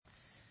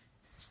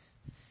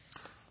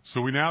So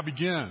we now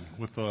begin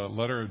with the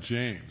letter of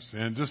James.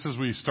 And just as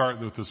we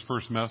start with this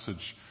first message,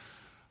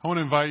 I want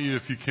to invite you,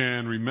 if you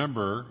can,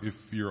 remember, if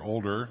you're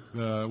older,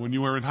 when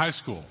you were in high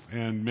school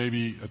and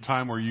maybe a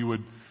time where you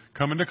would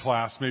come into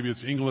class, maybe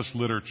it's English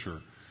literature.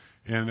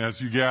 And as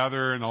you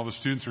gather and all the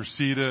students are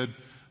seated,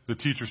 the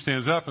teacher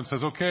stands up and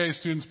says, okay,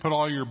 students, put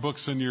all your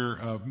books and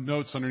your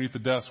notes underneath the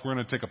desk. We're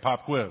going to take a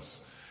pop quiz.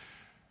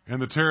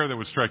 And the terror that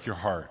would strike your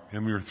heart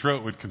and your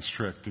throat would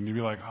constrict and you'd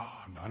be like,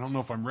 oh, I don't know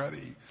if I'm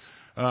ready.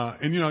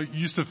 And you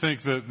used to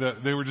think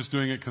that they were just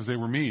doing it because they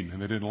were mean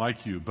and they didn't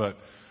like you. But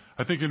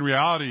I think in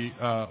reality,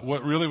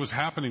 what really was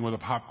happening with a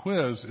pop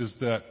quiz is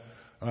that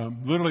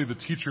literally the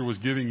teacher was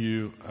giving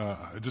you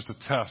just a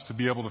test to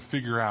be able to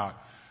figure out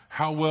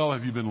how well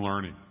have you been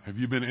learning? Have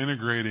you been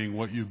integrating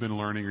what you've been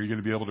learning? Are you going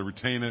to be able to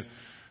retain it,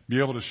 be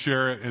able to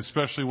share it,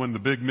 especially when the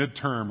big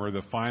midterm or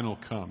the final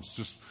comes?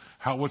 Just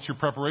what's your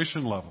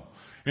preparation level?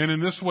 And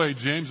in this way,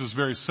 James is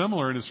very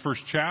similar. In his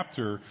first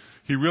chapter,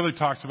 he really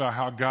talks about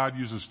how God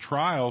uses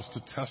trials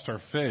to test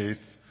our faith,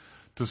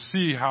 to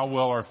see how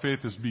well our faith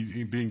is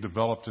being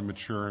developed and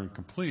mature and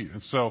complete.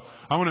 And so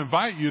I want to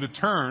invite you to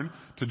turn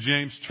to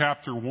James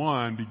chapter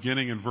 1,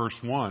 beginning in verse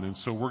 1. And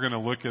so we're going to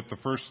look at the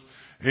first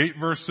 8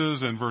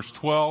 verses and verse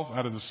 12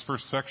 out of this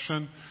first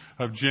section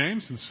of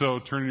James. And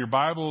so turn in your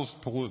Bibles,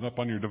 pull it up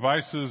on your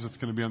devices. It's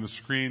going to be on the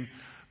screen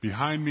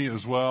behind me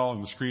as well,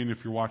 on the screen if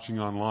you're watching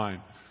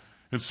online.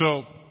 And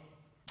so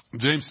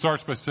James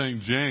starts by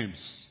saying, James,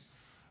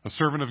 a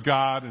servant of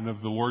God and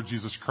of the Lord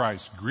Jesus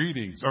Christ,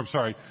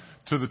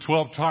 to the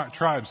 12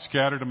 tribes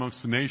scattered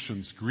amongst the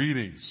nations,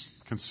 greetings.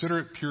 Consider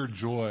it pure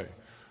joy,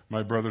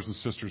 my brothers and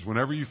sisters,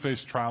 whenever you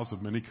face trials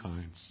of many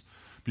kinds,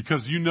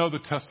 because you know the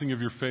testing of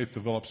your faith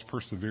develops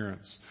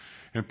perseverance.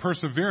 And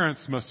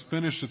perseverance must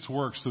finish its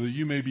work so that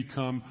you may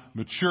become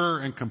mature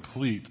and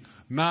complete,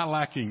 not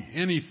lacking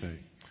anything.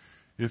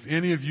 If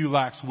any of you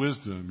lacks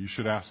wisdom, you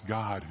should ask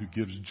God, who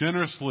gives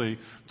generously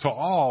to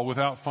all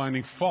without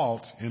finding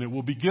fault, and it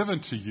will be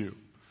given to you.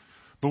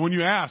 But when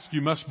you ask,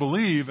 you must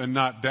believe and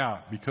not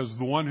doubt, because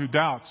the one who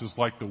doubts is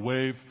like the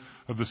wave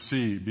of the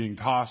sea, being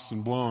tossed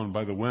and blown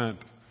by the wind.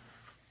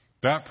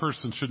 That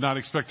person should not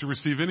expect to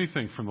receive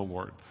anything from the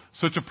Lord.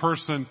 Such a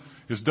person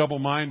is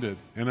double-minded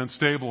and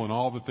unstable in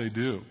all that they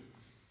do.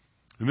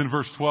 And then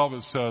verse 12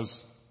 it says,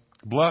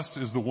 blessed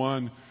is the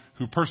one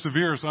who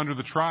perseveres under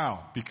the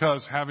trial,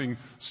 because having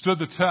stood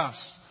the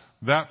test,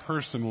 that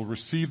person will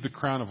receive the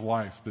crown of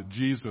life that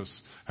Jesus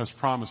has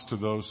promised to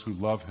those who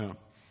love him.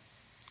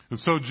 And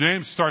so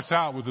James starts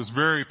out with this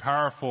very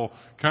powerful,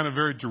 kind of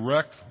very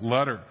direct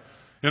letter.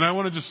 And I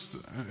want to just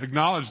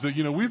acknowledge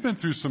that, we've been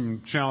through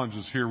some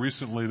challenges here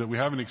recently that we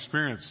haven't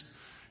experienced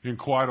in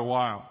quite a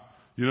while.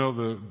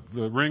 The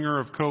ringer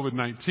of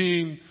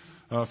COVID-19,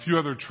 a few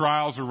other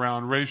trials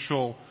around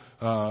racial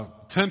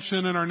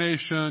tension in our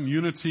nation,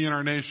 unity in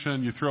our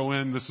nation. You throw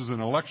in, this is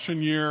an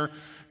election year,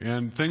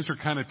 and things are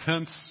kind of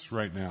tense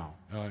right now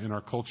in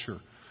our culture.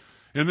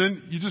 And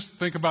then you just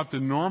think about the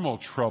normal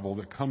trouble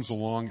that comes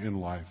along in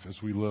life as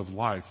we live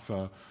life.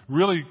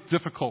 Really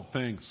difficult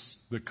things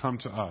that come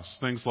to us.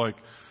 Things like,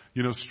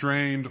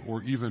 strained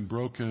or even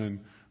broken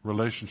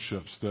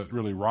relationships that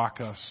really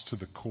rock us to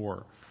the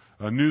core.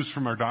 News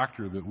from our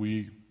doctor that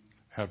we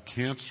have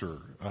cancer.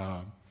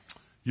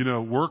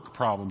 Work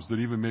problems that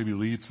even maybe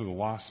lead to the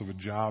loss of a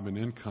job and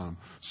income.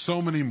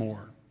 So many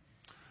more.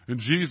 And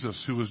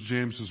Jesus, who was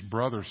James's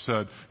brother,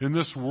 said, in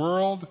this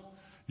world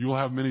you will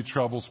have many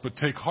troubles, but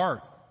take heart.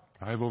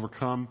 I have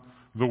overcome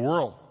the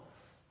world.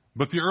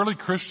 But the early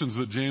Christians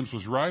that James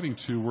was writing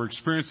to were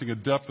experiencing a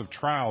depth of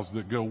trials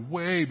that go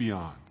way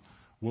beyond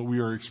what we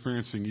are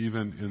experiencing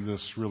even in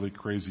this really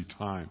crazy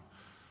time.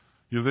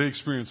 They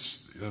experienced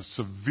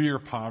severe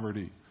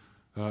poverty.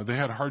 They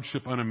had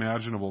hardship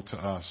unimaginable to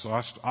us.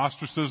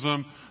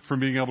 Ostracism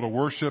from being able to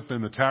worship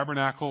in the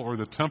tabernacle or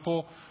the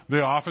temple. They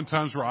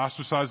oftentimes were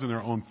ostracized in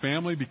their own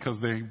family because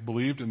they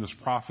believed in this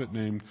prophet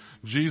named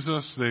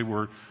Jesus. They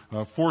were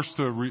forced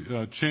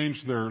to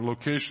change their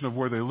location of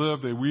where they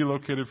lived. They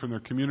relocated from their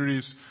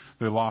communities.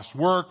 They lost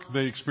work.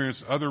 They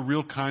experienced other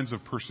real kinds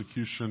of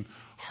persecution,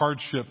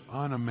 hardship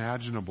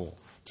unimaginable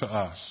to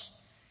us.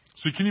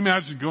 So can you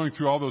imagine going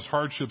through all those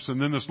hardships,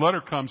 and then this letter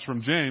comes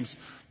from James,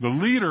 the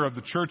leader of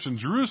the church in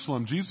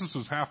Jerusalem,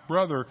 Jesus'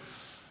 half-brother,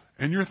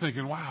 and you're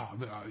thinking, wow,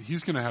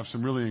 he's going to have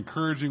some really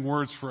encouraging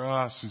words for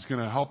us. He's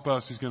going to help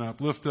us. He's going to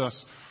uplift us.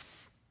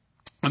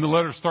 And the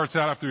letter starts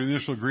out after the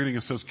initial greeting.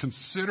 It says,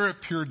 consider it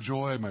pure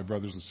joy, my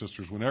brothers and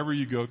sisters, whenever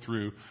you go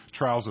through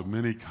trials of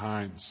many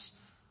kinds.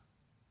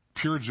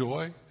 Pure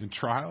joy in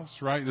trials,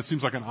 right? It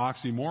seems like an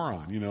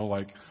oxymoron,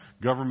 like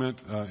government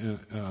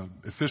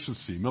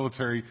efficiency,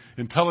 military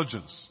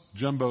intelligence,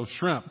 jumbo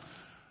shrimp.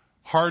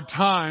 Hard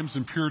times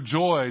and pure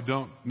joy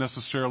don't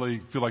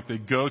necessarily feel like they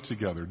go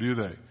together, do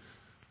they?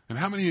 And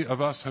how many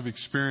of us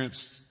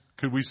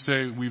could we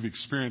say we've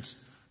experienced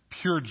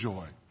pure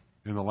joy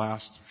in the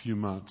last few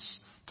months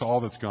to all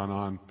that's gone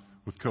on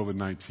with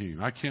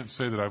COVID-19? I can't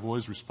say that I've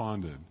always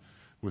responded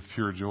with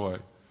pure joy.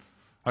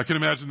 I can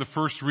imagine the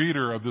first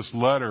reader of this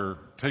letter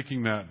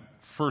taking that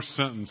first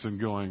sentence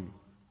and going,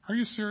 Are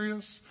you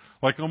serious?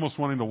 Like almost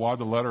wanting to wad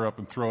the letter up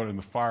and throw it in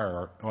the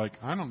fire. Like,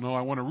 I don't know.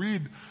 I want to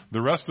read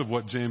the rest of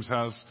what James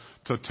has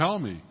to tell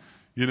me.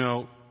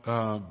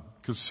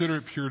 Consider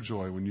it pure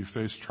joy when you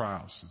face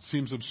trials. It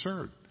seems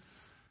absurd.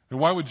 And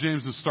why would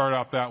James just start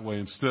out that way?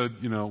 Instead,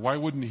 why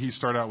wouldn't he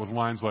start out with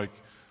lines like,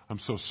 I'm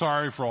so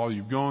sorry for all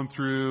you've gone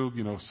through,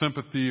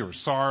 sympathy or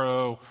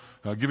sorrow,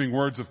 giving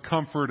words of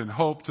comfort and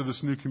hope to this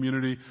new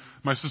community.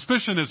 My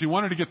suspicion is he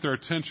wanted to get their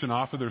attention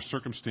off of their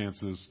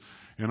circumstances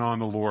and on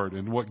the Lord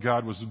and what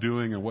God was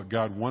doing and what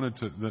God wanted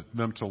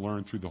them to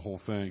learn through the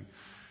whole thing.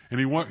 And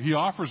he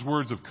offers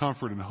words of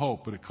comfort and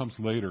hope, but it comes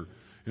later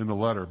in the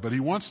letter. But he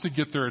wants to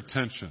get their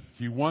attention.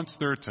 He wants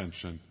their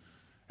attention,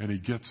 and he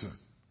gets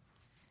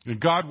it.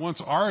 And God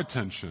wants our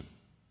attention.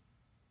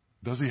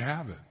 Does he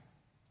have it?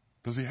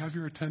 Does he have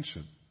your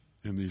attention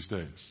in these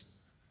days?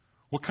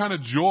 What kind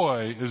of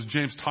joy is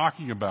James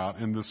talking about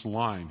in this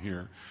line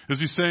here? Is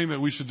he saying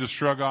that we should just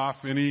shrug off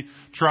any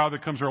trial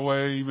that comes our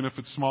way, even if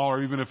it's small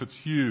or even if it's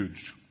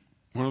huge?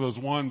 One of those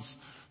ones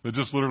that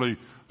just literally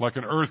like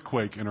an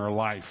earthquake in our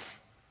life.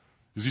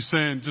 Is he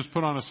saying just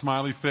put on a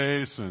smiley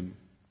face and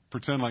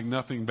pretend like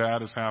nothing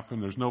bad has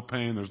happened, there's no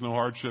pain, there's no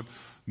hardship?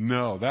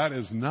 No, that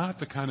is not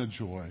the kind of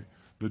joy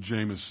that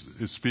James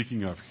is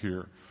speaking of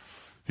here.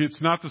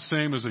 It's not the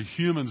same as a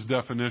human's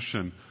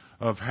definition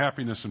of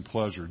happiness and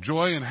pleasure.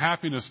 Joy and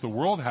happiness the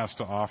world has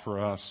to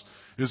offer us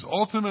is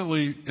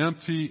ultimately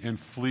empty and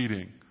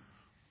fleeting.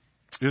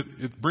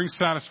 It brings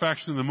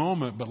satisfaction in the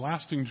moment, but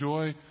lasting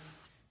joy,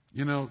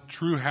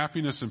 true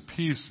happiness and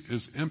peace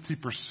is empty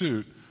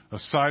pursuit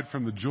aside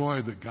from the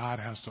joy that God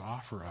has to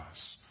offer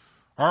us.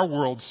 Our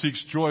world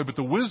seeks joy, but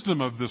the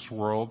wisdom of this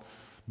world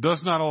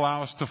does not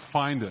allow us to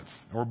find it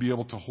or be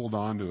able to hold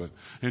on to it.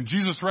 And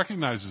Jesus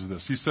recognizes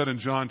this. He said in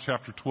John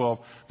chapter 12,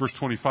 verse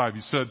 25,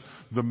 he said,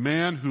 the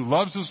man who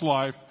loves his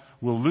life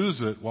will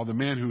lose it, while the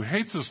man who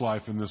hates his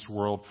life in this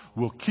world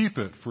will keep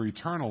it for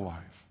eternal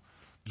life.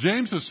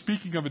 James is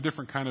speaking of a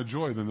different kind of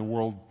joy than the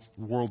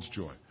world's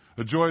joy.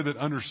 A joy that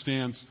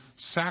understands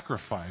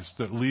sacrifice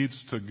that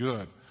leads to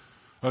good.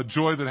 A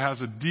joy that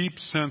has a deep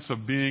sense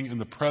of being in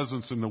the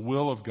presence and the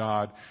will of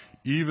God,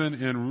 even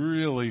in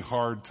really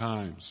hard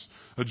times.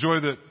 A joy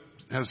that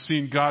has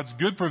seen God's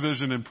good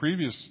provision in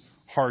previous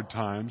hard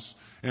times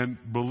and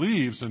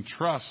believes and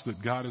trusts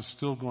that God is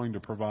still going to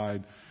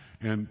provide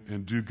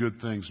and do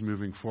good things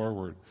moving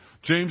forward.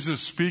 James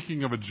is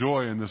speaking of a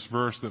joy in this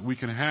verse that we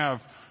can have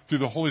through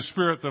the Holy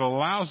Spirit that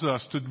allows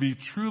us to be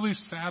truly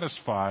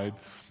satisfied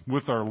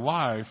with our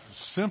life,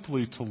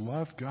 simply to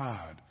love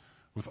God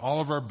with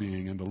all of our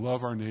being and to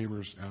love our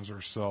neighbors as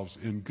ourselves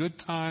in good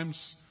times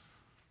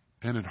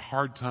and in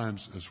hard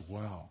times as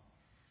well.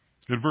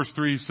 In verse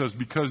 3 he says,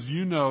 because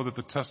you know that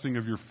the testing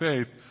of your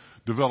faith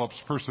develops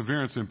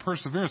perseverance, and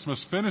perseverance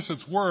must finish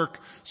its work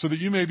so that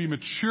you may be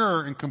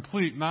mature and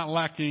complete, not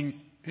lacking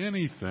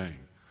anything.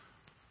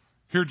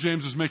 Here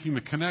James is making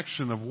the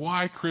connection of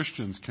why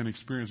Christians can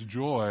experience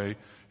joy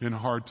in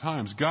hard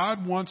times.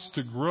 God wants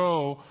to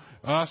grow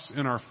us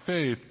in our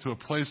faith to a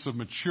place of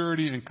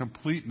maturity and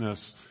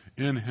completeness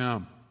in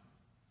Him.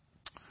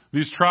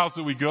 These trials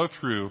that we go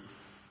through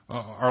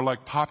are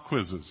like pop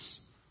quizzes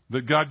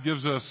that God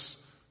gives us,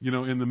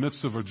 in the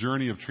midst of a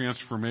journey of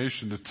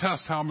transformation to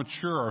test how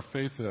mature our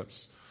faith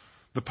is.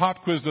 The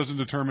pop quiz doesn't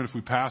determine if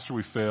we pass or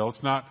we fail.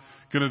 It's not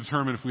going to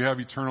determine if we have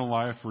eternal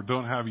life or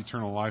don't have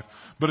eternal life.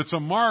 But it's a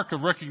mark of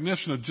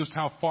recognition of just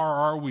how far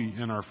are we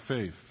in our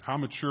faith. How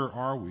mature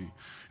are we?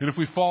 And if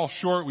we fall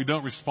short, we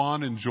don't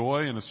respond in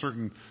joy in a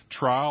certain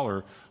trial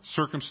or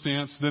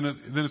circumstance, then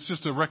it's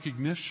just a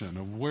recognition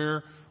of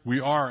where we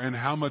are and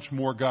how much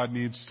more God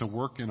needs to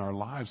work in our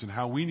lives and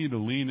how we need to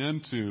lean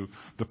into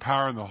the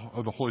power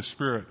of the Holy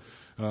Spirit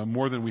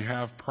more than we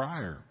have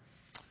prior.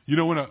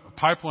 When a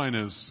pipeline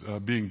is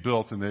being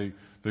built and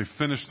they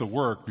finish the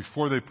work,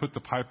 before they put the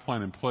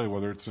pipeline in play,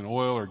 whether it's an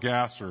oil or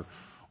gas or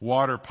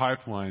water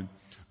pipeline,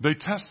 they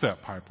test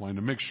that pipeline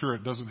to make sure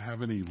it doesn't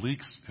have any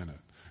leaks in it.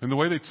 And the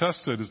way they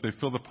test it is they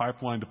fill the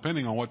pipeline,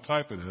 depending on what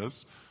type it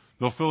is,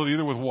 they'll fill it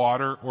either with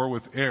water or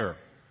with air.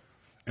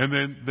 And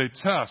then they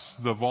test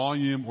the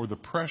volume or the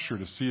pressure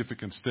to see if it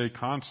can stay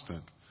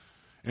constant.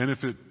 And if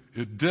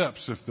it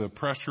dips, if the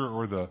pressure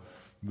or the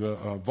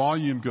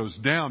volume goes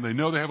down, they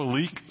know they have a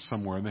leak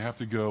somewhere and they have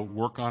to go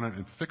work on it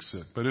and fix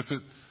it. But if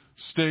it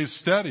stays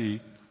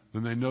steady,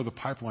 then they know the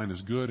pipeline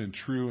is good and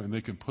true and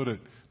they can put it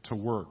to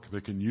work.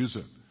 They can use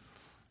it.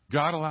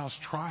 God allows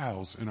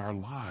trials in our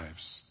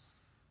lives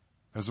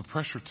as a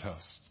pressure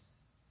test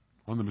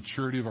on the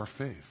maturity of our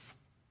faith.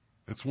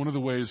 It's one of the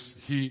ways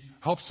He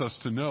helps us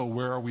to know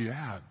where are we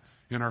at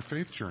in our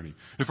faith journey.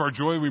 If our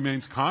joy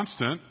remains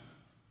constant,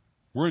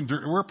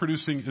 we're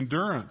producing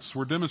endurance.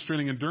 We're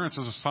demonstrating endurance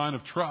as a sign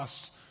of trust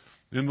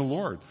in the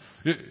Lord.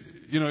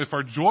 If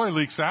our joy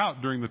leaks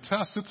out during the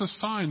test, it's a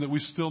sign that we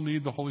still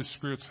need the Holy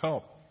Spirit's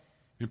help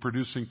in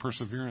producing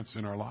perseverance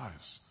in our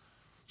lives.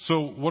 So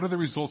what are the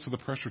results of the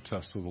pressure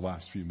test of the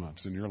last few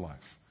months in your life?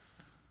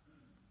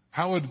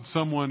 How would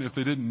someone, if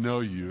they didn't know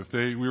you,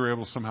 we were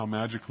able to somehow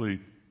magically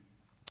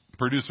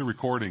produce a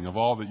recording of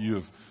all that you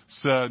have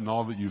said and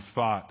all that you've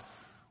thought,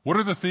 what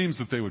are the themes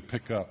that they would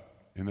pick up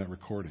in that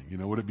recording?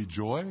 Would it be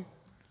joy?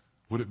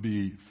 Would it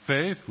be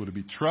faith? Would it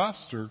be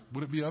trust? Or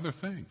would it be other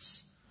things?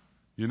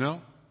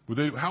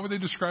 How would they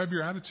describe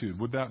your attitude?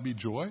 Would that be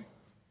joy?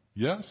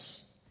 Yes?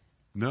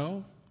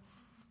 No?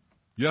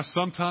 Yes,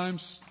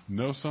 sometimes?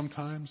 No,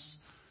 sometimes?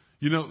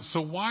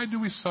 So why do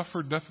we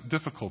suffer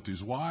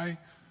difficulties? Why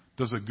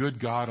does a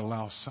good God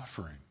allow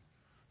suffering?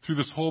 Through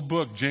this whole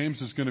book,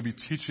 James is going to be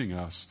teaching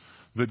us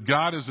that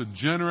God is a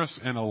generous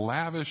and a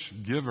lavish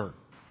giver,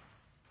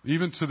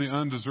 even to the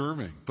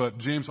undeserving. But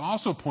James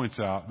also points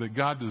out that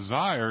God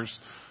desires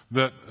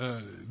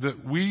that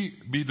we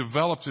be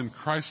developed in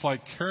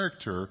Christ-like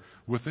character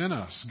within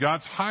us.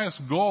 God's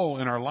highest goal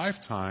in our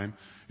lifetime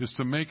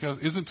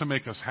isn't to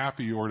make us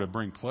happy or to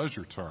bring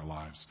pleasure to our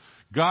lives.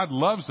 God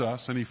loves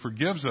us and He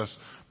forgives us,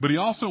 but He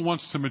also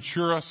wants to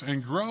mature us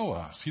and grow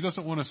us. He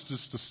doesn't want us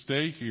just to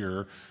stay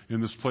here in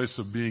this place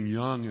of being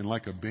young and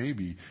like a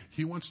baby.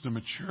 He wants to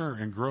mature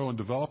and grow and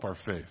develop our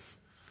faith.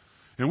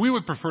 And we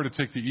would prefer to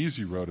take the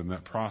easy road in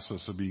that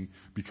process of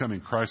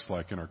becoming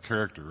Christ-like in our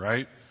character,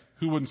 right?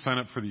 Who wouldn't sign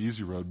up for the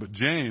easy road? But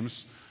James,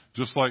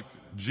 just like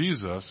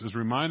Jesus, is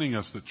reminding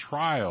us that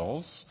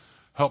trials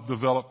help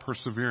develop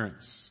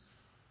perseverance.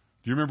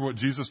 Do you remember what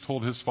Jesus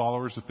told His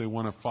followers if they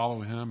want to follow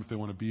Him, if they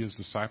want to be His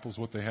disciples,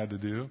 what they had to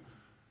do?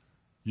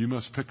 You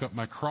must pick up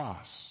my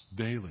cross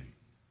daily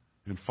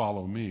and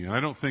follow me. And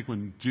I don't think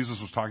when Jesus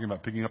was talking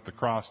about picking up the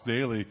cross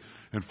daily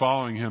and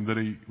following Him that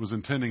He was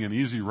intending an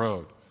easy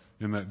road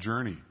in that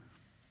journey.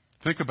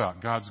 Think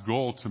about God's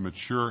goal to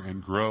mature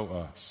and grow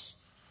us.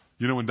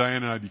 When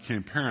Diane and I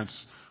became parents,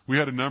 we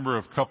had a number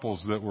of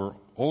couples that were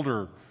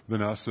older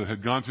than us that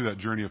had gone through that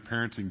journey of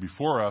parenting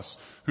before us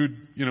who,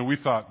 we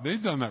thought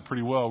they've done that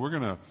pretty well. We're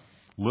going to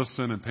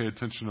listen and pay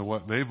attention to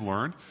what they've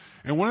learned.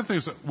 And one of the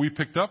things that we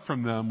picked up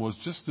from them was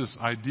just this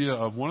idea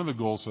of one of the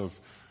goals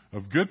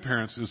of good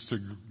parents is to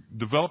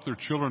develop their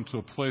children to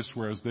a place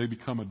where as they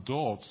become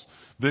adults,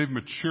 they've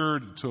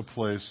matured to a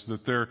place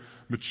that they're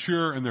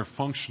mature and they're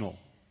functional,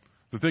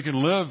 that they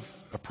can live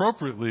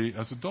appropriately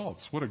as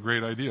adults. What a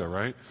great idea,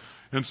 right?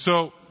 And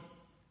so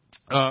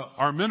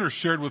our mentors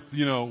shared with,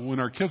 when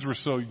our kids were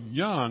so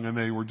young and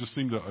they were just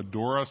seemed to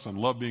adore us and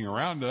love being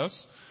around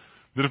us,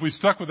 that if we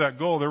stuck with that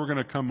goal, there were going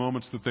to come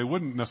moments that they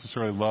wouldn't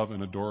necessarily love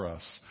and adore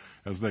us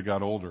as they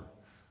got older.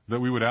 That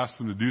we would ask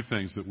them to do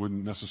things that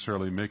wouldn't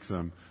necessarily make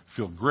them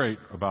feel great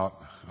about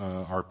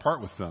our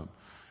part with them.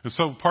 And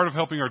so part of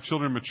helping our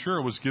children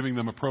mature was giving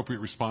them appropriate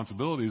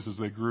responsibilities as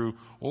they grew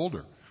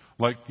older.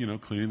 Like,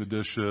 cleaning the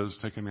dishes,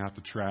 taking out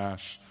the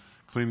trash,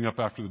 cleaning up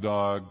after the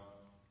dog,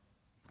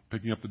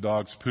 picking up the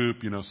dog's poop.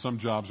 Some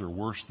jobs are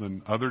worse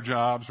than other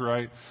jobs,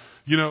 right?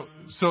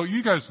 So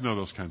you guys know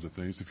those kinds of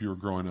things if you were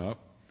growing up.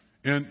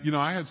 And,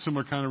 I had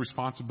similar kind of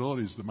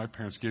responsibilities that my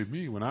parents gave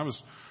me when I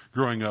was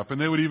growing up. And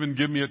they would even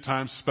give me at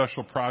times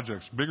special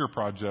projects, bigger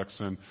projects,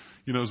 and,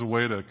 as a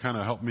way to kind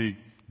of help me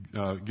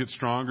get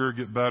stronger,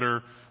 get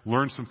better,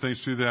 learn some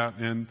things through that.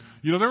 And,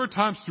 there were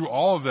times through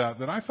all of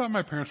that I thought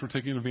my parents were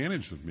taking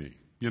advantage of me.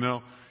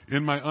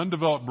 In my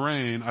undeveloped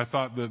brain, I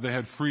thought that they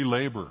had free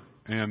labor.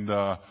 And,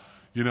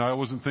 I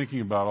wasn't thinking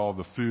about all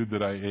the food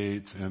that I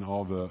ate and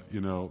all the,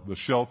 the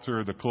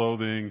shelter, the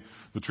clothing,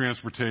 the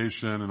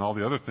transportation, and all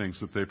the other things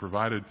that they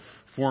provided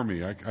for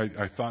me.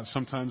 I thought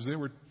sometimes they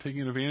were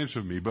taking advantage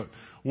of me. But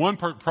one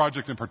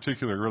project in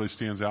particular really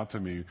stands out to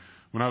me.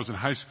 When I was in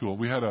high school,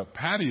 we had a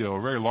patio,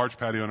 a very large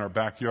patio in our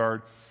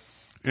backyard.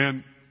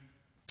 And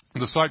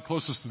the side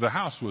closest to the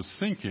house was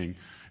sinking,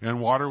 and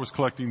water was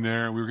collecting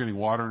there, and we were getting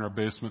water in our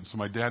basement. So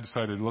my dad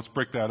decided, let's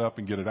break that up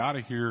and get it out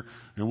of here,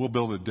 and we'll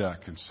build a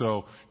deck. And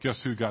so guess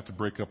who got to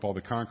break up all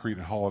the concrete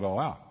and haul it all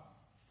out?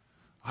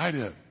 I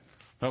did.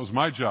 That was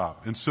my job.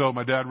 And so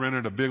my dad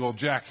rented a big old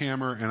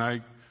jackhammer, and I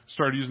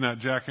started using that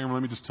jackhammer.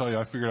 Let me just tell you,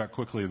 I figured out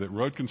quickly that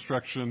road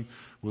construction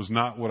was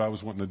not what I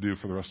was wanting to do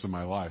for the rest of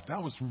my life.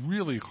 That was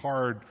really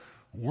hard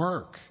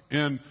work.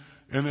 And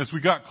as I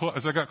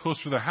got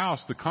closer to the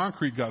house, the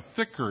concrete got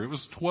thicker. It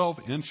was 12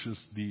 inches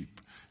deep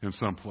in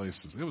some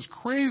places. It was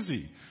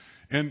crazy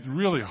and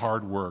really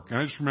hard work. And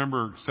I just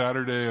remember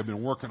Saturday, I've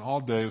been working all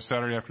day. It was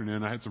Saturday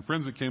afternoon. I had some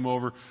friends that came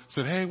over,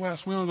 said, hey,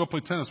 Wes, we want to go play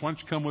tennis. Why don't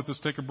you come with us,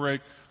 take a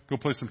break, go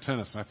play some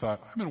tennis? And I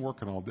thought, I've been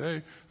working all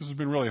day. This has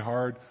been really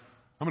hard.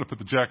 I'm going to put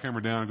the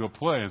jackhammer down and go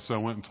play. And so I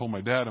went and told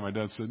my dad, and my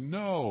dad said,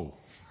 no,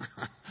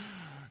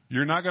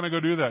 you're not going to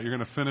go do that. You're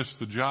going to finish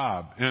the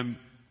job. And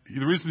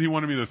the reason he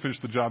wanted me to finish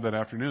the job that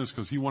afternoon is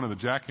because he wanted the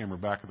jackhammer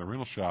back at the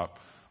rental shop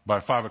by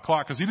 5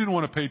 o'clock because he didn't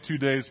want to pay 2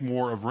 days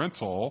more of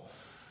rental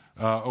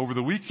over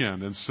the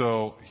weekend. And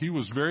so he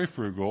was very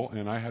frugal,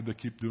 and I had to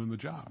keep doing the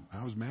job.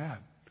 I was mad.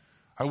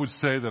 I would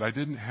say that I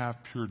didn't have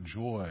pure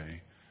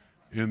joy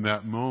in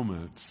that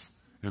moment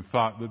and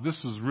thought that this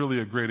is really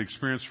a great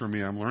experience for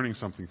me. I'm learning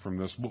something from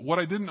this. But what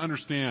I didn't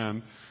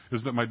understand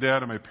is that my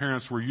dad and my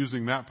parents were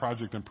using that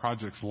project and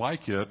projects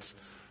like it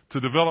to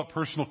develop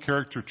personal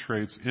character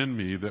traits in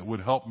me that would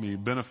help me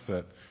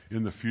benefit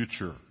in the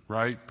future,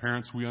 right?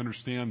 Parents, we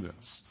understand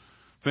this.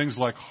 Things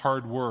like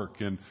hard work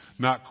and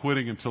not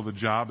quitting until the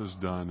job is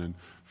done and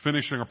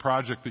finishing a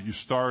project that you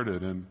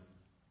started. And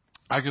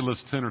I could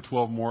list 10 or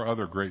 12 more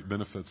other great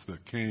benefits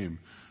that came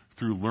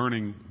through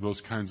learning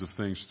those kinds of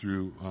things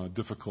through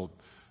difficult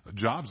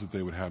jobs that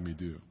they would have me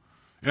do.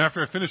 And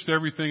after I finished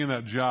everything in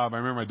that job, I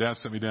remember my dad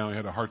sat me down, we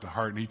had a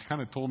heart-to-heart, and he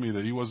kind of told me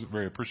that he wasn't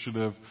very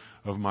appreciative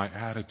of my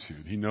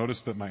attitude. He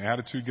noticed that my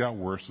attitude got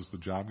worse as the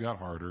job got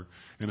harder,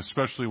 and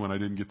especially when I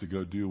didn't get to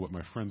go do what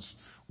my friends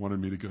wanted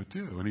me to go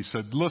do. And he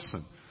said,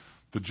 listen,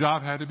 the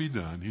job had to be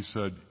done. He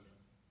said,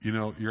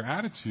 your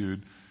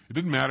attitude, it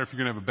didn't matter if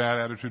you're going to have a bad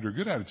attitude or a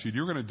good attitude,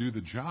 you're going to do the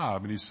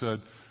job. And he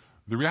said,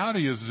 the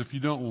reality is if you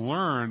don't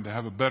learn to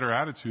have a better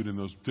attitude in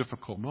those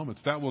difficult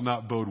moments, that will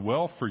not bode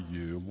well for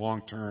you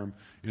long term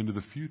into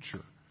the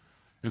future.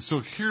 And so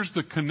here's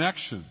the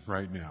connection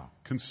right now.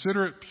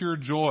 Consider it pure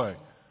joy,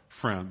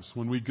 friends,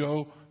 when we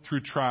go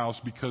through trials,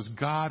 because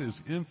God is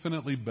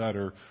infinitely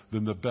better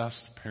than the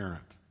best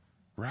parent,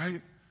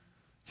 right?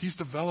 He's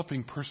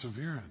developing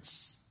perseverance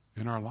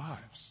in our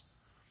lives.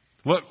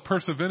 Let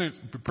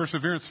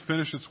perseverance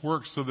finish its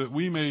work so that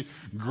we may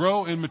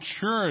grow in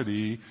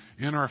maturity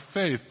in our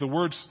faith. The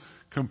words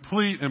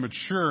complete and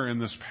mature in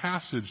this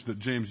passage that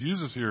James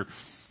uses here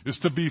is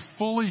to be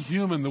fully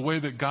human the way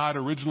that God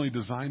originally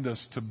designed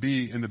us to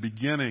be in the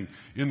beginning,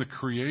 in the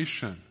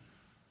creation.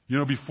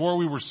 Before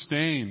we were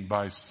stained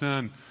by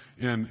sin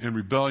and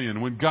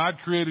rebellion. When God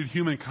created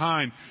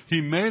humankind,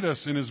 He made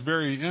us in His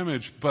very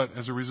image, but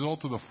as a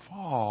result of the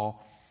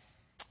fall,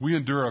 we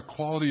endure a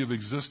quality of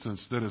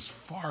existence that is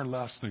far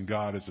less than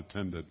God has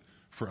intended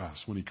for us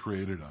when He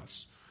created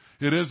us.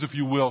 It is, if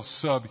you will,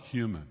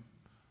 subhuman.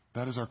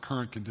 That is our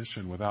current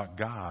condition without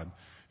God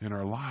in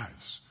our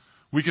lives.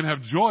 We can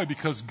have joy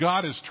because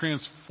God is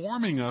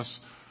transforming us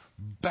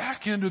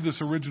back into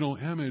this original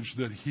image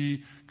that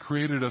He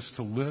created us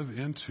to live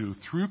into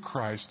through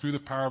Christ, through the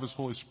power of His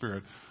Holy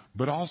Spirit,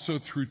 but also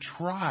through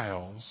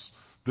trials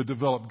that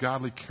develop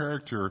godly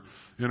character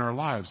in our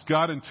lives.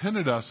 God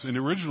intended us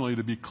originally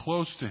to be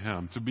close to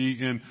Him, to be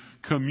in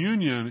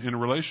communion, in a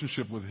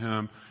relationship with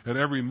Him at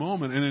every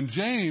moment. And in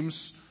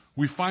James,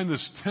 we find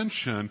this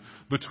tension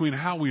between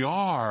how we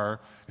are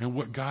and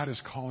what God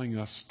is calling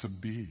us to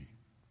be.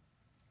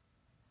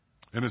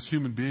 And as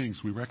human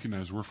beings, we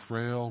recognize we're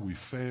frail, we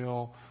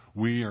fail,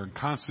 we are in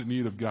constant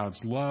need of God's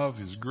love,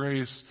 His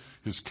grace,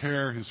 His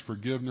care, His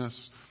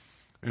forgiveness.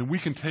 And we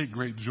can take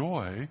great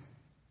joy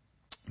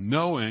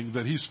knowing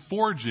that He's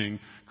forging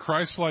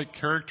Christ-like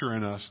character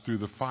in us through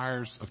the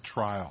fires of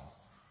trial.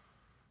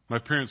 My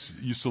parents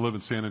used to live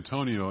in San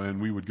Antonio,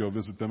 and we would go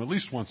visit them at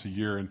least once a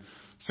year. And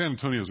San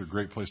Antonio is a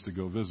great place to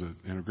go visit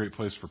and a great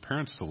place for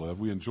parents to live.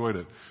 We enjoyed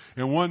it.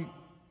 And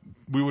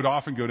we would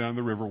often go down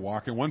the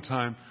Riverwalk. And one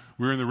time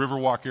we were in the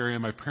Riverwalk area,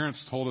 and my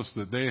parents told us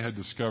that they had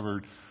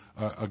discovered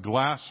a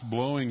glass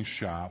blowing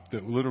shop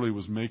that literally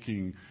was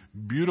making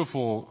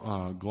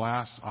beautiful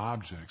glass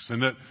objects,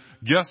 and that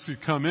guests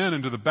could come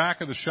into the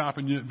back of the shop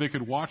and they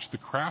could watch the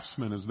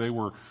craftsmen as they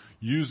were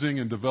using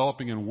and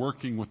developing and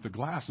working with the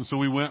glass. And so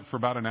we went for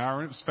about an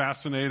hour, and it was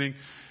fascinating.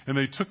 And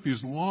they took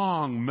these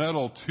long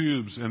metal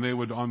tubes, and they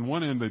would, on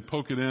one end, they'd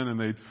poke it in, and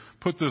they'd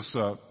put this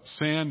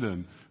sand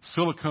and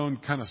silicone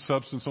kind of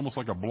substance, almost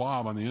like a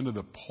blob, on the end of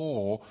the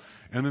pole.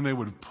 And then they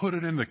would put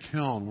it in the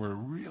kiln where a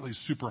really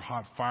super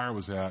hot fire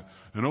was at,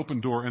 an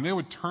open door. And they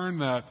would turn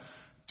that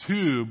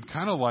tube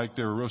kind of like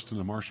they were roasting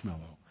a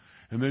marshmallow.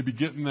 And they'd be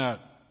getting that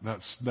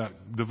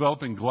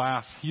developing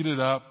glass heated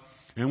up.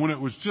 And when it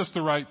was just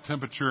the right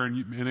temperature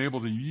and able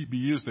to be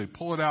used, they'd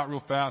pull it out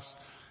real fast,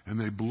 and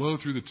they'd blow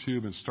through the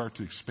tube and start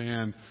to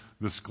expand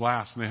this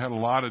glass. And they had a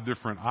lot of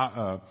different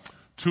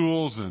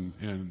tools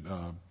and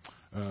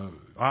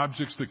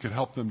objects that could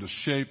help them to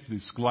shape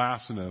this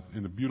glass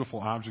into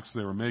beautiful objects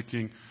they were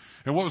making.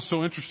 And what was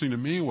so interesting to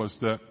me was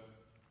that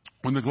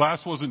when the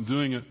glass wasn't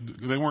doing it,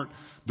 they weren't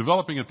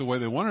developing it the way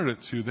they wanted it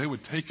to, they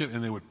would take it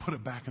and they would put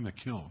it back in the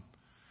kiln,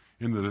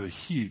 into the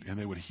heat, and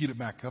they would heat it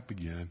back up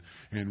again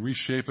and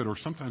reshape it, or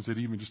sometimes they'd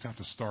even just have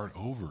to start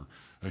over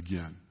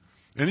again.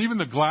 And even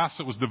the glass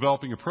that was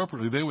developing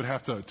appropriately, they would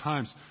have to at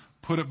times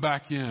put it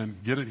back in,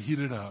 get it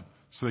heated up,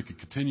 so they could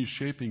continue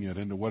shaping it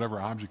into whatever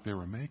object they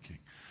were making.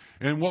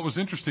 And what was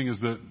interesting is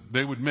that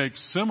they would make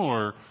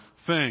similar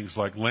things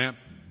like lamp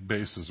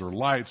bases or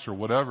lights or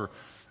whatever,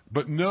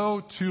 but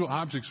no two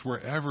objects were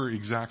ever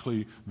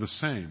exactly the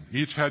same.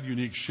 Each had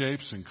unique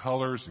shapes and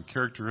colors and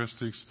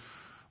characteristics,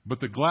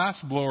 but the glass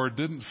blower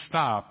didn't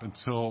stop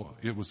until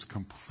it was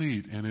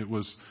complete and it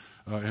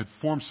had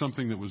formed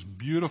something that was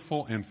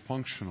beautiful and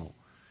functional.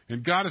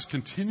 And God is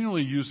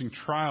continually using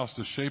trials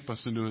to shape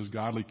us into His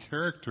godly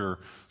character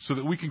so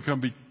that we can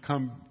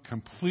become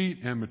complete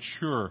and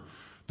mature,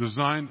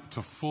 designed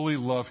to fully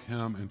love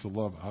Him and to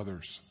love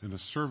others and to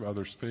serve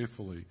others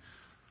faithfully.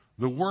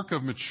 The work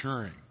of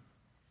maturing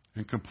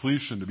and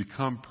completion to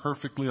become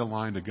perfectly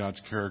aligned to God's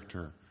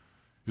character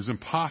is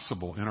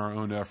impossible in our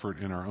own effort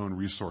and our own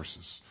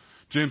resources.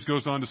 James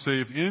goes on to say,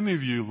 if any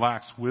of you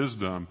lacks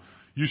wisdom,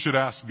 you should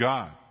ask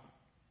God.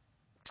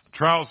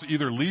 Trials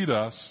either lead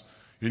us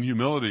in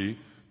humility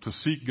to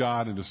seek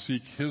God and to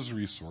seek His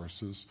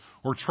resources.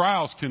 Or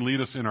trials can lead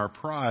us in our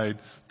pride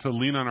to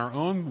lean on our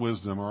own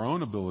wisdom, our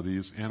own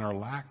abilities, and our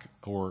lack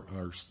or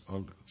our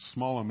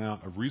small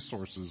amount of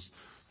resources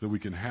that we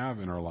can have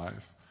in our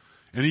life.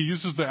 And he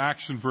uses the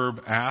action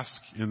verb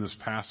ask in this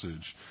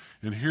passage.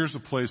 And here's a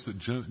place that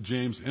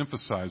James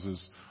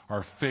emphasizes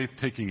our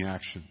faith-taking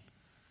action.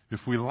 If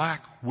we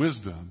lack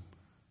wisdom,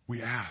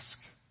 we ask.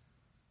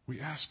 We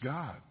ask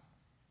God.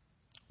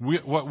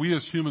 What we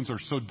as humans are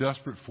so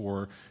desperate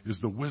for is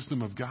the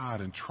wisdom of God.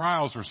 And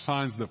trials are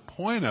signs that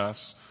point us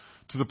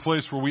to the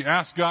place where we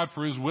ask God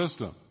for His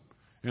wisdom.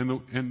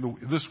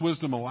 This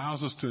wisdom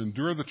allows us to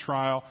endure the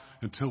trial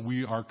until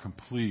we are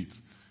complete.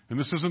 And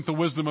this isn't the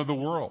wisdom of the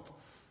world.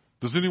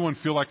 Does anyone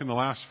feel like in the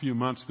last few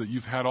months that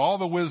you've had all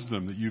the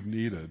wisdom that you've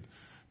needed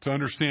to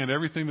understand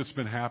everything that's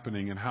been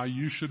happening and how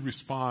you should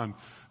respond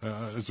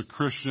as a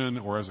Christian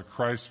or as a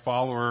Christ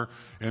follower,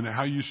 and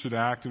how you should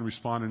act and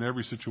respond in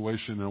every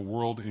situation in a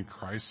world in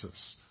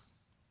crisis?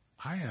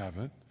 I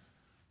haven't.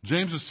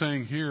 James is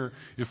saying here,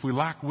 if we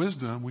lack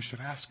wisdom, we should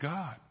ask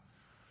God.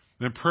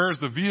 And prayer is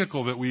the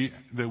vehicle that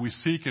we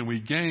seek, and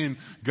we gain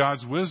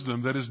God's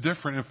wisdom that is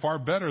different and far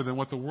better than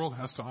what the world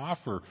has to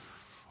offer.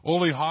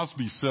 Ole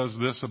Hosby says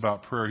this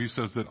about prayer. He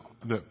says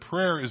that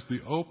prayer is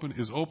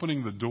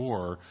opening the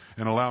door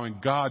and allowing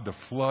God to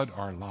flood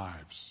our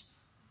lives.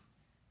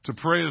 To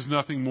pray is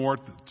nothing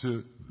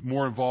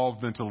more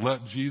involved than to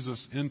let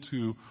Jesus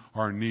into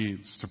our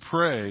needs. To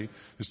pray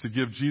is to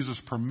give Jesus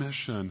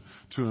permission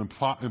to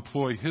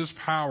employ His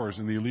powers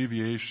in the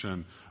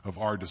alleviation of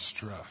our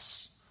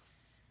distress.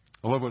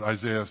 I love what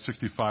Isaiah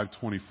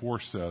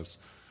 65:24 says.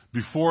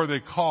 Before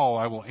they call,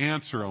 I will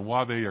answer, and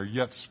while they are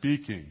yet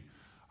speaking,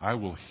 I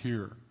will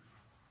hear.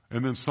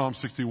 And then Psalm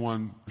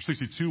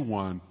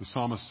 62:1, the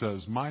psalmist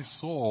says, my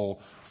soul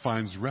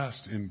finds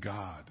rest in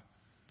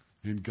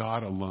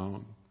God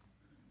alone.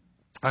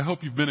 I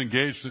hope you've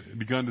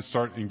begun to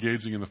start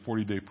engaging in the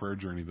 40-day prayer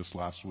journey this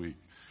last week.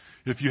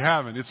 If you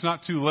haven't, it's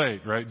not too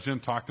late, right? Jim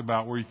talked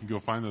about where you can go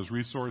find those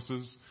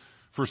resources,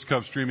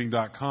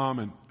 firstcupstreaming.com,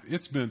 and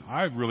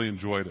I've really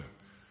enjoyed it.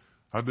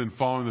 I've been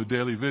following the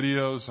daily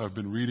videos. I've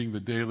been reading the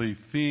daily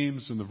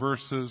themes and the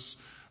verses.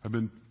 I've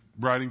been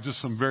writing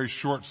just some very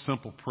short,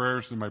 simple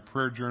prayers in my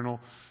prayer journal.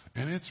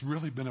 And it's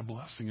really been a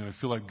blessing. And I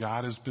feel like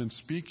God has been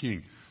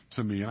speaking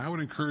to me. And I would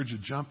encourage you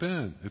to jump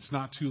in. It's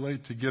not too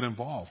late to get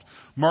involved.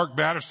 Mark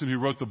Batterson, who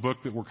wrote the book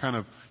that we're kind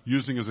of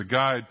using as a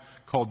guide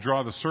called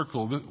Draw the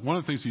Circle, one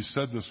of the things he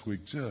said this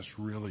week just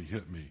really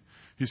hit me.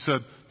 He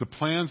said, the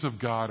plans of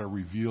God are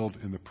revealed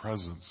in the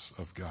presence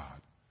of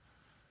God.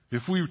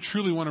 If we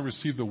truly want to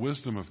receive the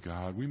wisdom of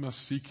God, we must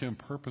seek Him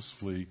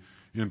purposefully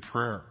in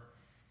prayer.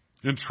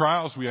 In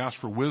trials, we ask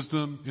for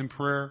wisdom in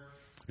prayer.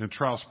 And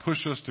trials push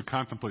us to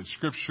contemplate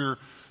Scripture,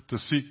 to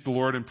seek the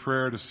Lord in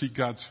prayer, to seek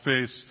God's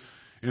face.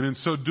 And in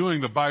so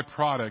doing, the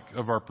byproduct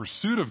of our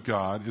pursuit of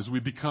God is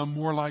we become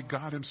more like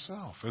God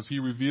Himself as He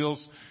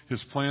reveals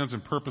His plans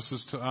and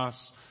purposes to us.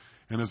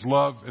 And His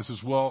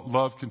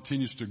love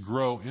continues to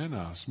grow in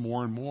us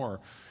more and more.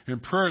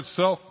 And prayer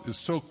itself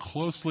is so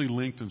closely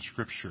linked in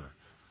Scripture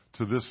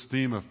to this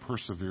theme of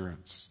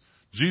perseverance.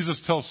 Jesus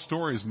tells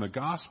stories in the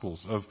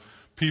Gospels of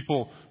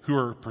people who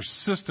are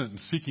persistent in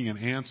seeking an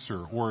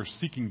answer or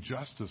seeking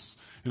justice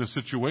in a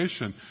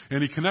situation.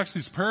 And He connects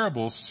these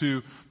parables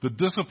to the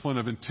discipline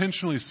of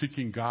intentionally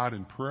seeking God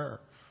in prayer.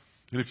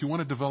 And if you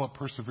want to develop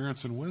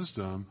perseverance and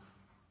wisdom,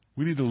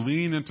 we need to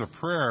lean into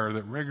prayer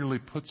that regularly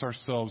puts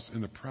ourselves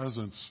in the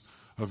presence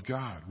of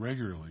God,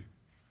 regularly.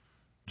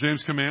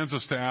 James commands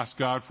us to ask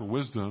God for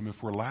wisdom if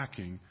we're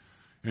lacking.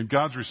 And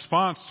God's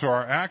response to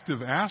our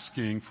active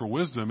asking for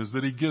wisdom is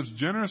that He gives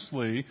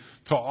generously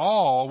to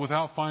all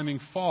without finding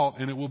fault,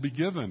 and it will be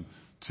given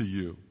to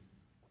you.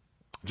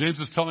 James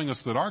is telling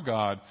us that our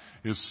God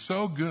is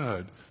so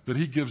good that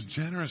He gives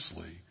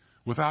generously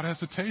without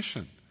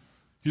hesitation.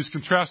 He's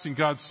contrasting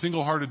God's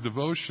single-hearted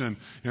devotion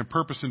and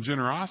purpose and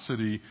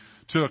generosity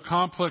to a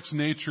complex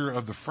nature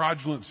of the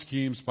fraudulent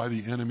schemes by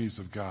the enemies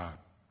of God,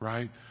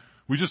 right?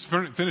 We just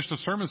finished a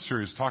sermon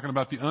series talking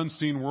about the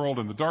unseen world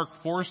and the dark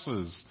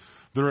forces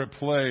that are at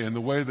play and the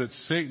way that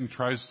Satan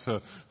tries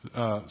to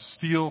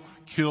steal,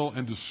 kill,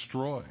 and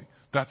destroy.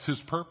 That's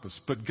his purpose.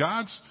 But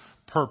God's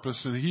purpose,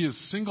 and He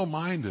is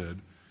single-minded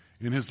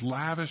in His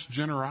lavish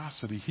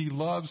generosity. He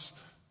loves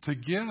to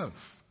give.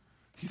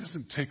 He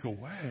doesn't take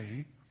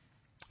away.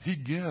 He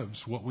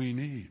gives what we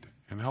need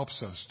and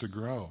helps us to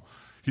grow.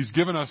 He's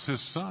given us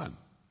His Son.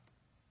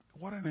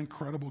 What an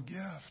incredible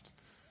gift.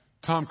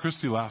 Tom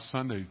Christie last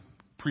Sunday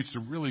preached a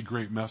really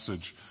great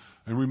message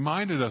and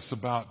reminded us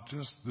about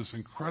just this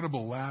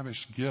incredible,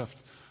 lavish gift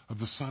of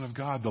the Son of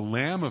God, the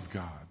Lamb of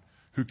God,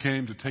 who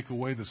came to take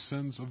away the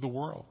sins of the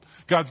world.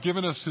 God's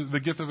given us the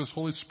gift of His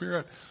Holy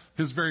Spirit,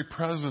 His very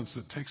presence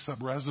that takes up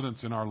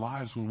residence in our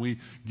lives when we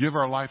give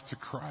our life to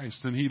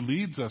Christ. And He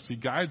leads us. He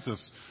guides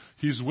us.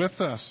 He's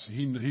with us.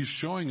 He's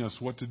showing us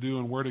what to do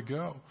and where to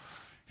go.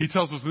 He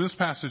tells us in this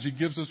passage He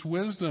gives us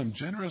wisdom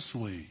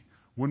generously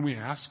when we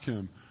ask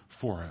Him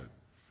for it.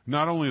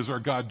 Not only is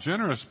our God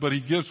generous, but He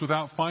gives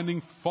without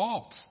finding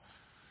fault.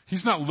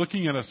 He's not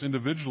looking at us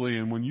individually,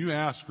 and when you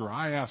ask or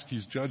I ask,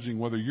 He's judging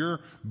whether you're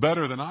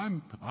better than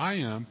I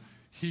am.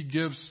 He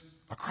gives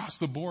across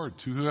the board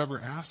to whoever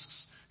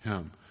asks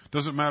Him.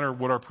 Doesn't matter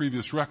what our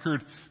previous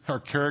record, our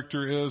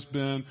character has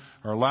been,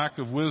 our lack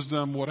of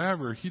wisdom,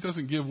 whatever. He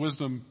doesn't give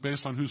wisdom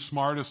based on who's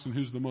smartest and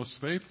who's the most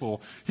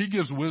faithful. He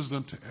gives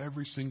wisdom to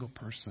every single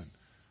person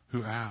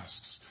who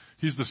asks.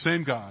 He's the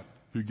same God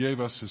who gave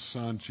us His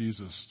Son,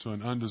 Jesus, to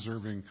an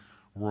undeserving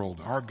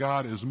world. Our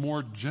God is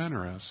more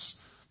generous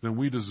than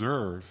we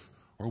deserve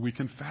or we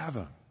can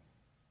fathom.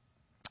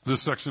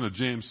 This section of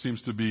James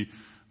seems to be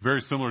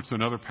very similar to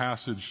another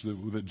passage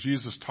that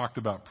Jesus talked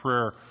about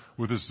prayer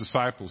with His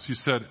disciples. He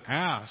said,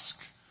 ask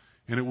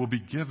and it will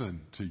be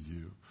given to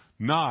you.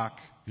 Knock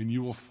and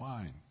you will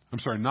find.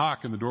 Knock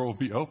and the door will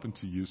be open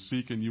to you.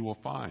 Seek and you will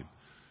find.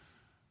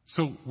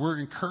 So we're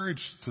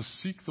encouraged to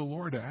seek the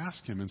Lord, to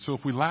ask Him. And so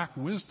if we lack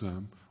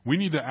wisdom, we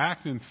need to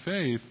act in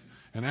faith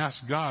and ask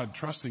God,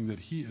 trusting that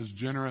He is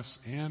generous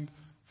and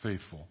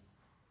faithful.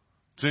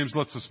 James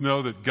lets us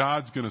know that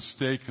God's going to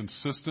stay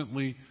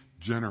consistently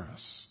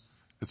generous.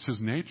 It's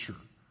His nature.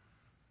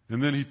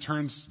 And then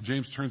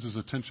James turns his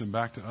attention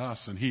back to us,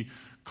 and he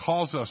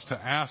calls us to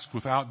ask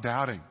without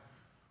doubting,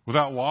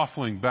 without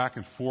waffling back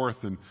and forth.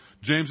 And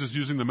James is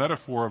using the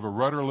metaphor of a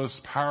rudderless,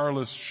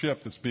 powerless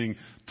ship that's being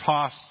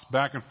tossed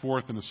back and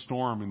forth in a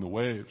storm in the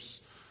waves.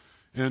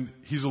 And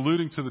he's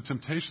alluding to the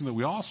temptation that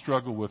we all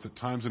struggle with at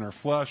times in our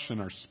flesh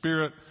and our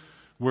spirit,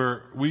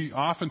 where we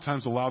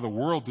oftentimes allow the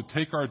world to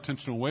take our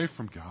attention away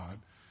from God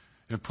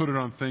and put it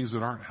on things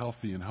that aren't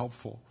healthy and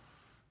helpful.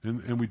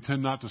 And we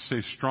tend not to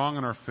stay strong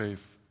in our faith.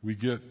 We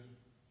get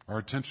our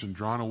attention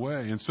drawn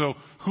away. And so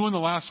who in the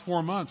last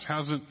 4 months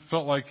hasn't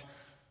felt like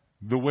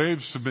the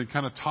waves have been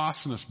kind of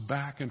tossing us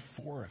back and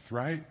forth,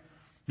 right?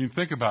 I mean,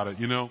 think about it.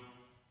 You know,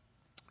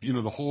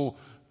 the whole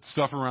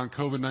stuff around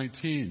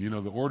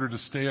COVID-19, the order to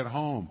stay at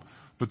home.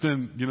 But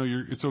then,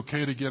 it's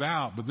okay to get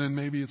out, but then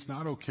maybe it's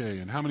not okay.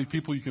 And how many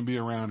people you can be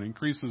around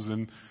increases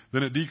and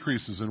then it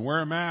decreases. And wear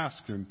a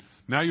mask, and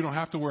now you don't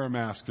have to wear a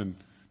mask, and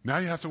now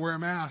you have to wear a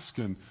mask.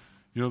 And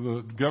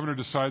the governor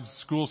decides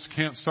schools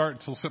can't start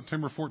until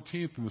September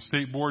 14th, and the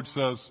state board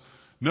says,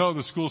 no,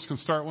 the schools can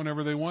start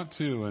whenever they want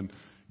to. And,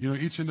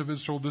 each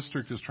individual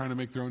district is trying to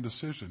make their own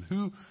decision.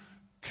 Who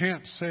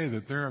can't say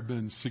that there have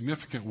been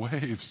significant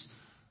waves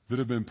that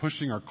have been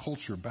pushing our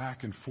culture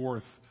back and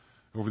forth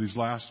over these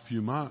last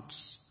few months?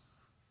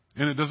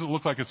 And it doesn't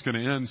look like it's going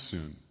to end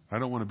soon. I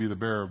don't want to be the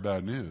bearer of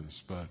bad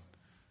news, but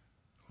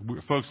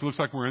folks, it looks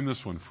like we're in this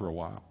one for a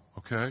while,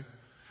 okay?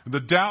 The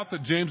doubt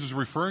that James is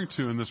referring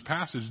to in this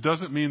passage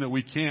doesn't mean that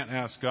we can't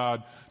ask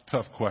God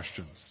tough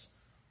questions.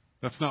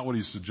 That's not what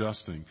he's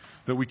suggesting.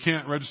 That we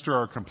can't register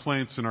our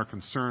complaints and our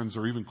concerns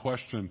or even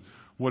question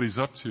what He's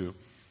up to.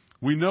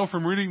 We know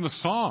from reading the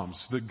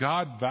Psalms that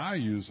God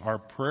values our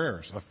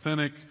prayers,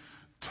 authentic,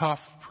 tough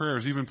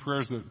prayers, even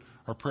prayers that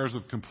are prayers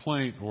of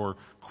complaint or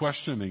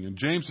questioning. And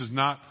James is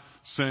not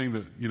saying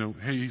that,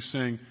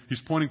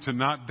 he's pointing to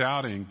not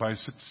doubting by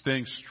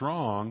staying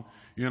strong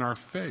in our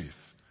faith.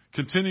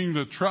 Continuing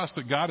to trust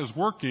that God is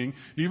working,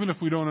 even if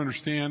we don't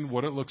understand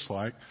what it looks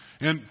like.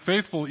 And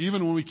faithful,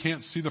 even when we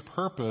can't see the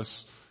purpose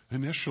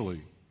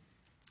initially.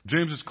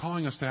 James is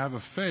calling us to have a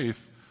faith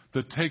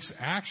that takes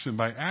action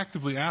by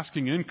actively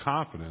asking in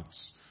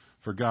confidence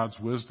for God's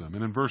wisdom.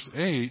 And in verse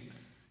 8,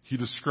 he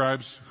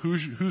describes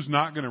who's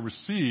not going to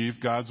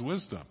receive God's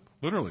wisdom.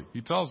 Literally,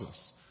 he tells us.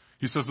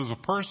 He says there's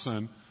a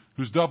person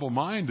who's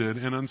double-minded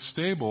and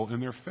unstable in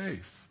their faith.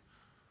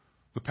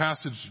 The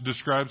passage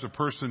describes a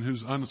person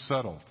who's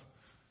unsettled.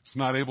 It's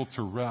not able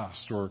to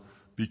rest or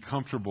be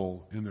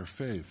comfortable in their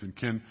faith. And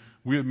can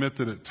we admit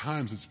that at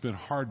times it's been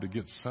hard to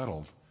get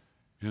settled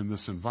in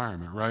this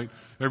environment, right?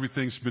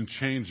 Everything's been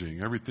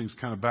changing. Everything's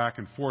kind of back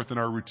and forth, and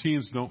our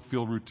routines don't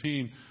feel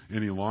routine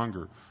any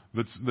longer.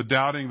 The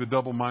doubting, the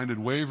double-minded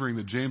wavering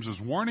that James is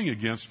warning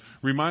against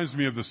reminds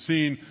me of the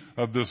scene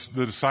of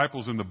the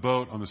disciples in the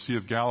boat on the Sea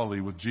of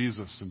Galilee with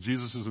Jesus. And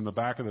Jesus is in the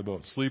back of the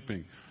boat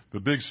sleeping. The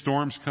big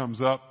storms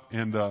comes up,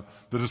 and the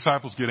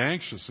disciples get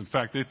anxious. In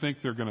fact, they think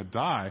they're going to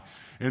die.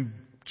 And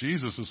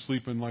Jesus is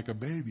sleeping like a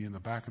baby in the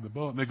back of the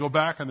boat. And they go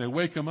back and they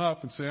wake him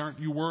up and say, aren't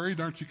you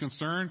worried? Aren't you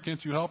concerned?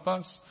 Can't you help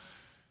us?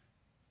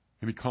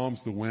 And he calms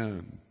the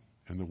wind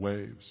and the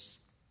waves.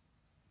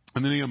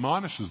 And then he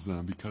admonishes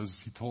them because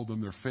he told them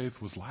their faith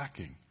was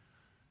lacking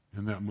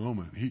in that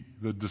moment.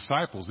 The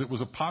disciples, it was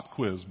a pop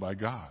quiz by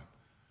God.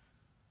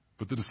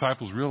 But the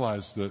disciples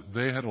realized that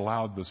they had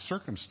allowed the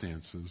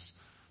circumstances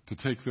to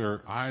take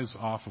their eyes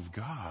off of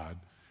God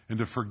and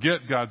to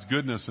forget God's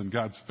goodness and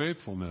God's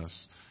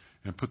faithfulness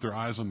and put their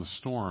eyes on the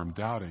storm,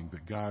 doubting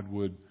that God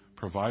would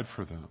provide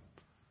for them.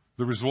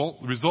 The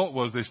result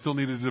was they still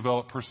needed to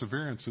develop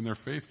perseverance in their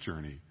faith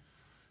journey.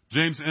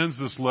 James ends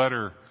this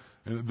letter,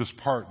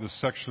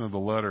 this section of the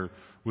letter,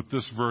 with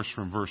this verse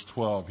from verse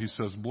 12. He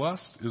says,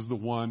 "Blessed is the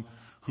one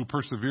who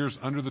perseveres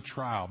under the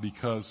trial,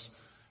 because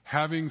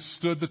having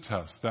stood the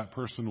test, that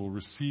person will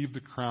receive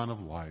the crown of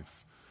life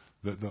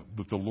that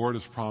the Lord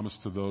has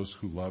promised to those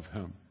who love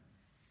him."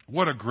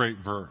 What a great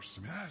verse.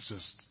 I mean,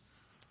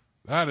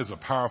 That is a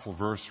powerful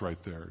verse right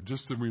there,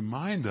 just to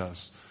remind us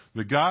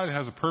that God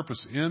has a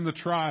purpose in the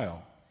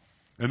trial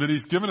and that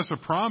He's given us a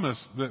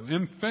promise that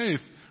in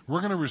faith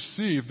we're going to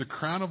receive the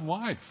crown of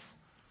life.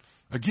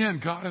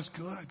 Again, God is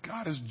good.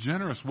 God is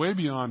generous, way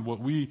beyond what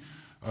we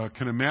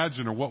can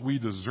imagine or what we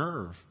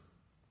deserve.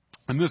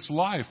 And this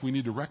life, we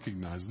need to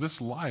recognize, this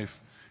life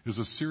is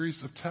a series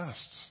of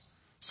tests.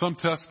 Some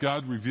tests,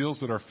 God reveals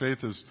that our faith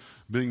is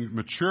being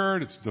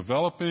matured, it's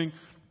developing.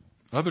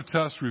 Other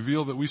tests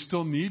reveal that we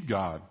still need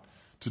God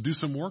to do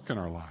some work in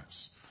our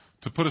lives,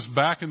 to put us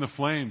back in the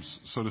flames,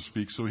 so to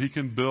speak, so He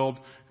can build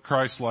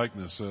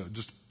Christ-likeness,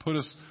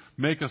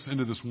 make us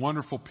into this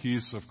wonderful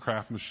piece of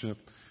craftsmanship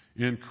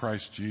in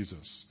Christ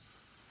Jesus.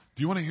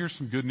 Do you want to hear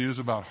some good news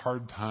about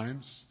hard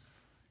times?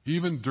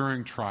 Even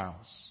during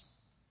trials,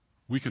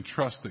 we can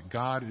trust that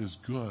God is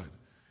good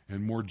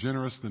and more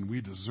generous than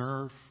we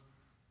deserve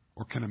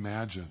or can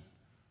imagine.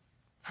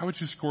 How would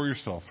you score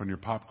yourself on your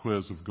pop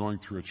quiz of going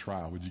through a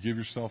trial? Would you give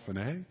yourself an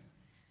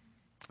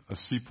A, a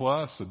C+,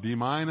 a D-?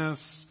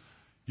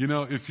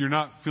 If you're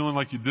not feeling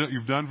like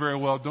you've done very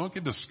well, don't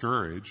get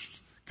discouraged.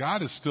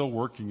 God is still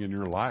working in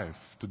your life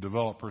to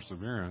develop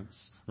perseverance,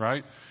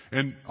 right?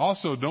 And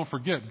also, don't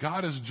forget,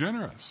 God is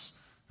generous.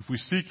 If we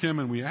seek Him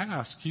and we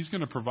ask, He's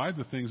going to provide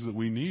the things that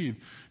we need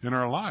in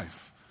our life.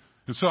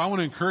 And so I want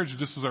to encourage you,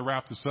 just as I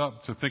wrap this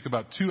up, to think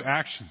about 2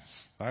 actions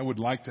I would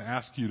like to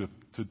ask you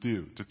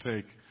to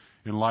take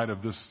in light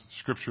of this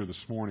scripture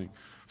this morning.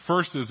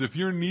 First is, if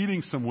you're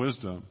needing some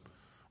wisdom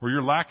or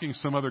you're lacking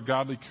some other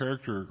godly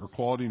character or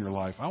quality in your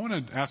life, I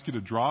want to ask you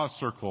to draw a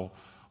circle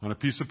on a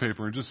piece of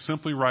paper and just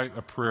simply write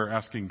a prayer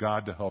asking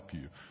God to help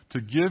you,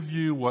 to give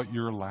you what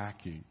you're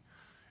lacking,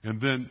 and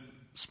then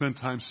spend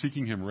time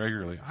seeking Him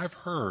regularly. I've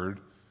heard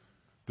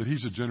that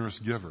He's a generous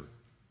giver,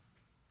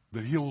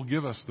 that He will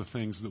give us the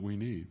things that we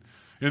need.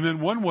 And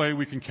then one way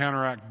we can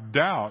counteract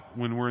doubt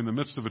when we're in the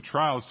midst of a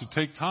trial is to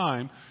take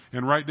time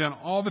and write down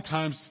all the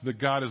times that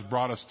God has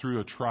brought us through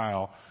a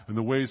trial and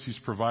the ways He's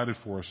provided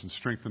for us and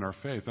strengthened our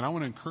faith. And I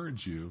want to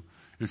encourage you,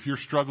 if you're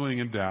struggling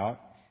in doubt,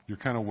 you're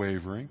kind of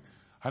wavering,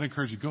 I'd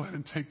encourage you, go ahead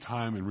and take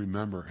time and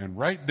remember and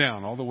write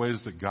down all the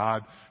ways that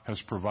God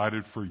has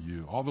provided for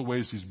you, all the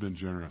ways He's been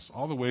generous,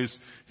 all the ways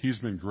He's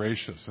been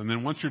gracious. And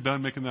then once you're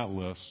done making that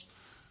list,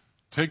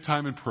 take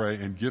time and pray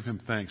and give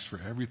Him thanks for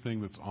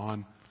everything that's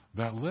on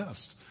that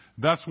list.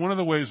 That's one of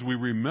the ways we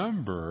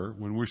remember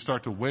when we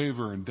start to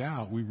waver and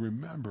doubt. We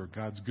remember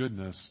God's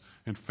goodness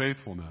and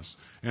faithfulness,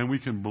 and we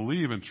can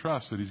believe and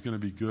trust that He's going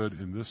to be good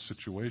in this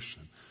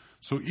situation.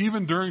 So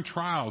even during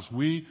trials,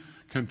 we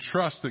can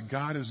trust that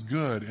God is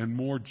good and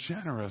more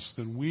generous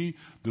than we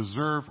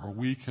deserve or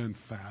we can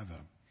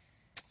fathom.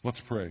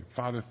 Let's pray.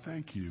 Father,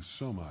 thank You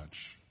so much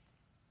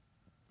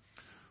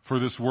for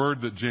this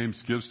word that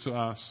James gives to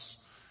us.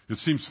 It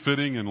seems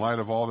fitting in light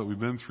of all that we've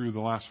been through the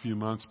last few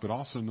months, but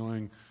also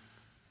knowing,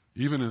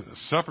 even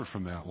separate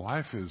from that,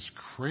 life is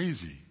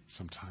crazy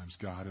sometimes,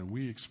 God, and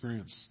we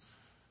experience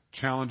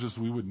challenges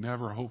we would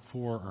never hope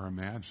for or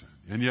imagine.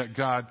 And yet,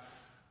 God,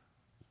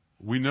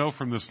 we know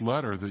from this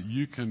letter that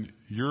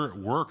You're at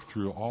work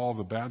through all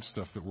the bad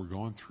stuff that we're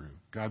going through.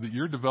 God, that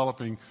You're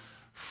developing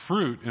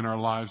fruit in our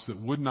lives that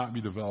would not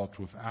be developed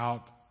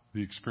without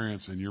the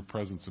experience and Your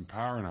presence and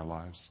power in our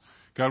lives.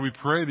 God, we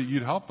pray that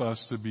You'd help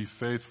us to be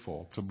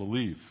faithful, to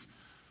believe,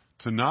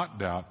 to not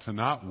doubt, to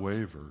not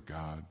waver,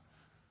 God,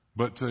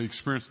 but to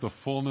experience the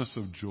fullness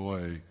of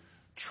joy,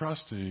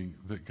 trusting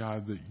that,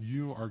 God, that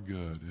You are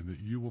good and that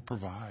You will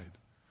provide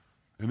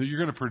and that You're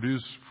going to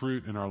produce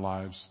fruit in our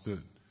lives that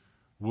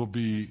will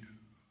be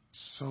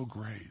so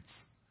great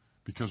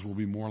because we'll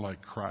be more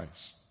like Christ.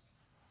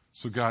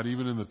 So, God,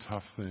 even in the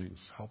tough things,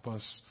 help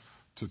us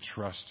to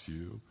trust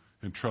You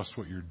and trust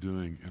what You're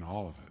doing in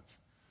all of it.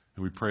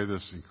 And we pray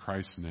this in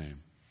Christ's name.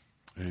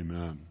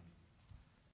 Amen.